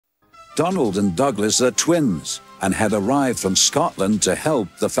Donald and Douglas are twins and had arrived from Scotland to help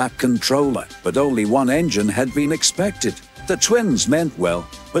the Fat Controller, but only one engine had been expected. The twins meant well,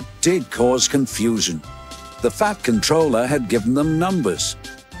 but did cause confusion. The Fat Controller had given them numbers,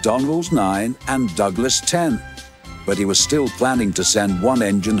 Donald 9 and Douglas 10, but he was still planning to send one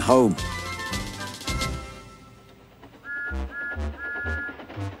engine home.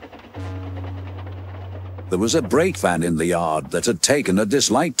 There was a brake van in the yard that had taken a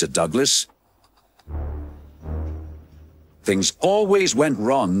dislike to Douglas. Things always went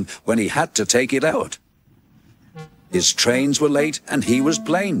wrong when he had to take it out. His trains were late and he was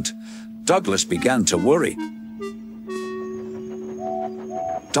blamed. Douglas began to worry.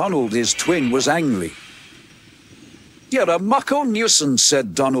 Donald, his twin, was angry. "You're a muckle nuisance,"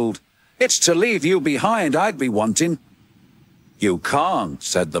 said Donald. "It's to leave you behind I'd be wanting." "You can't,"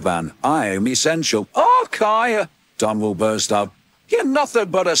 said the van. "I'm essential." "Oh, Kaya!" Donald burst out. "You're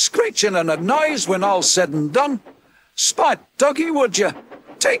nothing but a screeching and a noise when all's said and done. Spot Dougie, would you?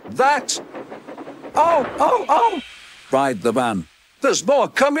 Take that!" "Oh, oh, oh!" cried the van. "There's more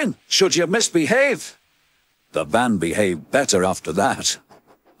coming, should you misbehave." The van behaved better after that,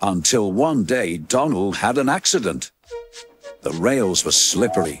 until one day Donald had an accident. The rails were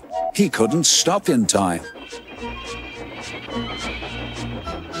slippery. He couldn't stop in time.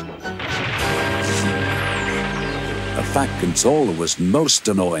 The Fat Controller was most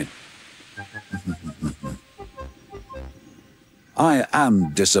annoying. "I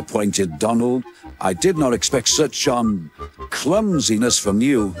am disappointed, Donald. I did not expect such, clumsiness from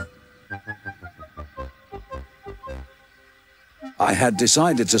you. I had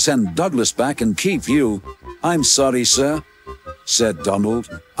decided to send Douglas back and keep you." "I'm sorry, sir," said Donald.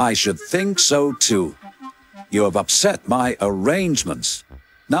 "I should think so too. You have upset my arrangements.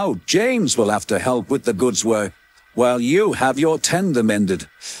 Now James will have to help with the goods work, while you have your tender mended.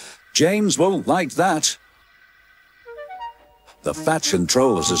 James won't like that." The Fat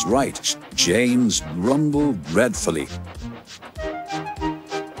Controller is right. James rumbled dreadfully.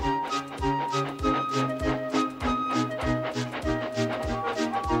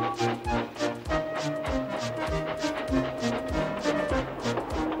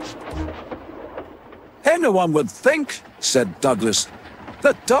 "Anyone would think," said Douglas,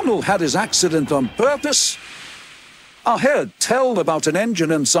 "that Donald had his accident on purpose. I heard tell about an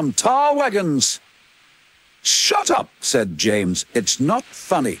engine and some tar wagons." "Shut up," said James. "It's not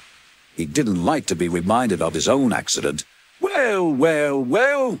funny." He didn't like to be reminded of his own accident. "Well, well,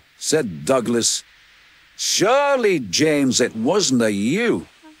 well," said Douglas. "Surely, James, it wasn't a you.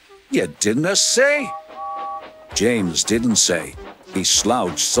 You didn't say." James didn't say. He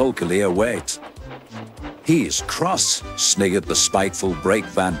slouched sulkily away. "He's cross," sniggered the spiteful brake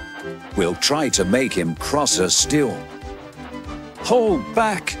van. "We'll try to make him crosser still." "Hold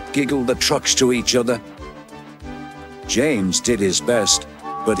back," giggled the trucks to each other. James did his best,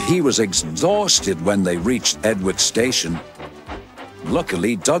 but he was exhausted when they reached Edward Station.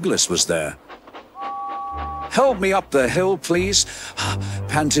 Luckily, Douglas was there. "Help me up the hill, please,"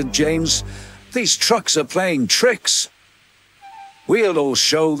 panted James. "These trucks are playing tricks." "We'll all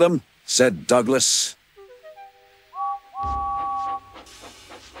show them," said Douglas.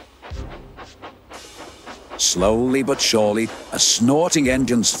 Slowly but surely, a snorting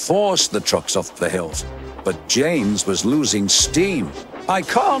engines forced the trucks off the hills. But James was losing steam. "I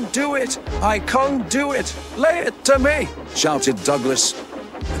can't do it! I can't do it! Lay it to me!" shouted Douglas.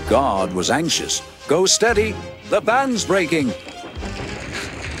 The guard was anxious. "Go steady! The van's breaking!"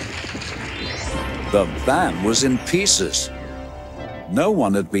 The van was in pieces. No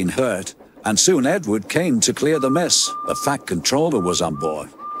one had been hurt, and soon Edward came to clear the mess. The Fat Controller was on board.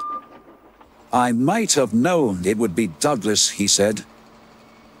 "I might have known it would be Douglas," he said.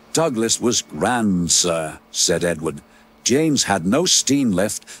 "Douglas was grand, sir," said Edward. "James had no steam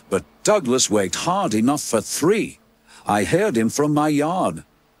left, but Douglas worked hard enough for 3. I heard him from my yard."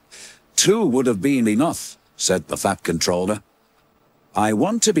 "2 would have been enough," said the Fat Controller. "I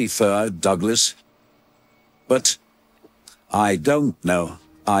want to be fair, Douglas, but I don't know.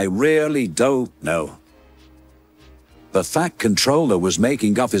 I really don't know." The Fat Controller was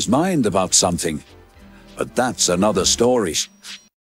making up his mind about something, but that's another story.